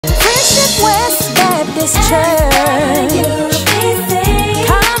West Baptist Church.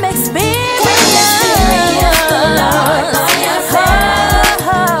 Come experience the Lord for yourself.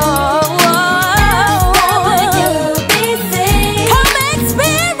 Come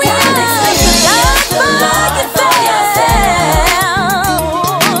experience the Lord for yourself.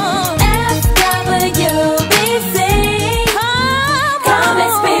 FWBC. Come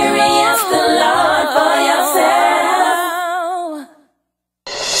experience the Lord for yourself.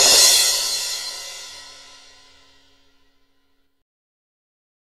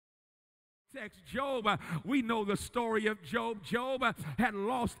 Job, we know the story of Job. Job had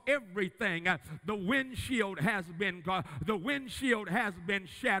lost everything. The windshield has been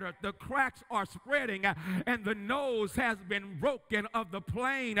shattered. The cracks are spreading, and the nose has been broken of the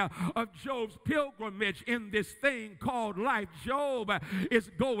plane of Job's pilgrimage in this thing called life. Job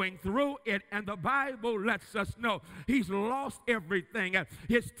is going through it, and the Bible lets us know he's lost everything.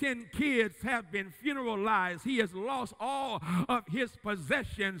 His 10 kids have been funeralized. He has lost all of his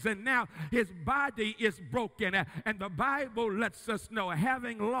possessions, and now his body is broken, and the Bible lets us know,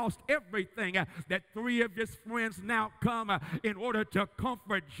 having lost everything, that 3 of his friends now come in order to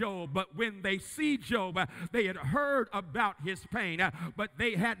comfort Job. But when they see Job, they had heard about his pain, but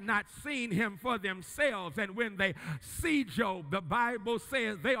they had not seen him for themselves. And when they see Job, the Bible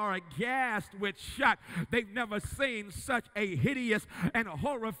says they are aghast with shock. They've never seen such a hideous and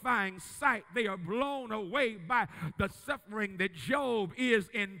horrifying sight. They are blown away by the suffering that Job is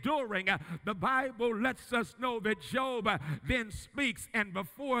enduring. The Bible lets us know that Job then speaks, and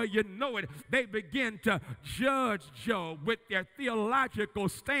before you know it, they begin to judge Job with their theological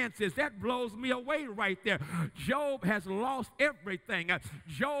stances. That blows me away right there. Job has lost everything.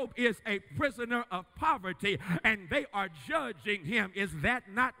 Job is a prisoner of poverty, and they are judging him. Is that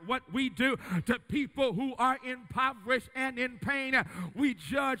not what we do to people who are impoverished and in pain? We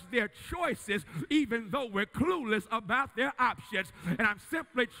judge their choices even though we're clueless about their options. And I'm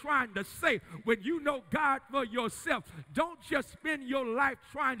simply trying to say, when you know God for yourself, don't just spend your life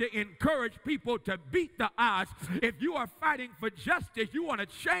trying to encourage people to beat the odds. If you are fighting for justice, you want to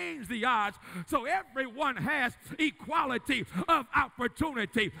change the odds so everyone has equality of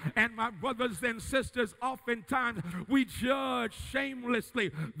opportunity. And my brothers and sisters, oftentimes we judge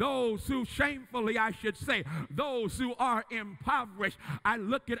shamelessly those who, shamefully I should say, those who are impoverished. I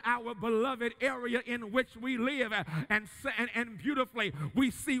look at our beloved area in which we live, and beautifully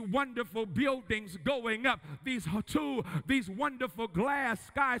we see wonderful buildings going up, these wonderful glass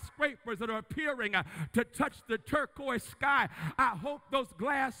skyscrapers that are appearing to touch the turquoise sky. I hope those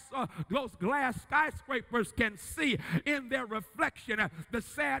glass skyscrapers can see in their reflection the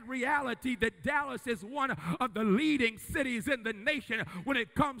sad reality that Dallas is one of the leading cities in the nation when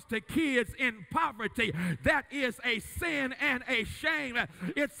it comes to kids in poverty. That is a sin and a shame.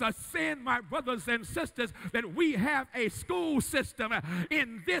 It's a sin, my brothers and sisters, that we have a school system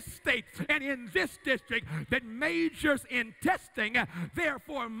in this state and in this district that majors in testing,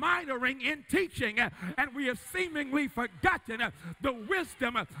 therefore minoring in teaching. And we have seemingly forgotten the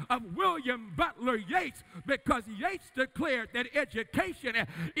wisdom of William Butler Yeats, because Yeats declared that education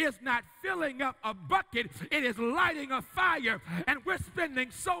is not filling up a bucket, it is lighting a fire. And we're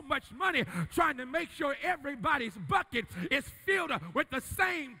spending so much money trying to make sure everybody's bucket is filled with the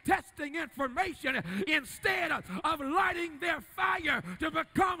same testing information instead of lighting their fire to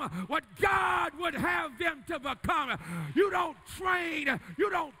become what God would have them to become. You don't train, you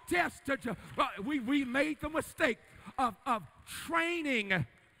don't test. We made the mistake of training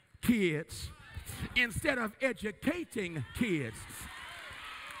kids instead of educating kids.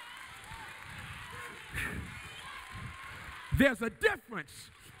 There's a difference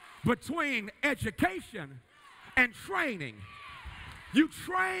between education and training. You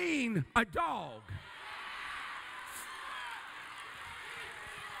train a dog.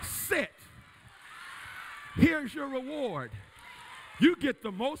 Sit. Here's your reward. You get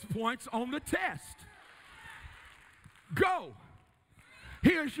the most points on the test. Go.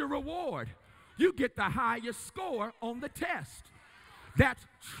 Here's your reward. You get the highest score on the test. That's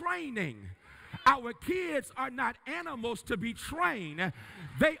training. Our kids are not animals to be trained.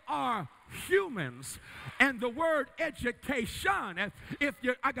 They are humans. And the word education,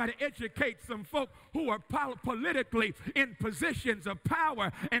 I got to educate some folk who are politically in positions of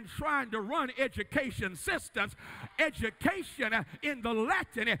power and trying to run education systems. Education in the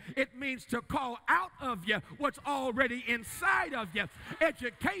Latin, it means to call out of you what's already inside of you.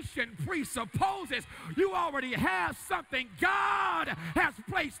 Education presupposes you already have something God has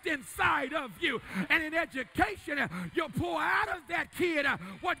placed inside of you. And in education, you pull out of that kid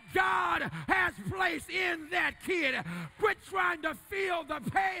what God God has placed in that kid. Quit trying to fill the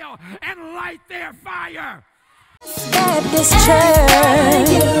pail and light their fire. Baptist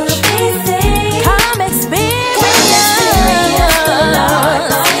Church, come experience.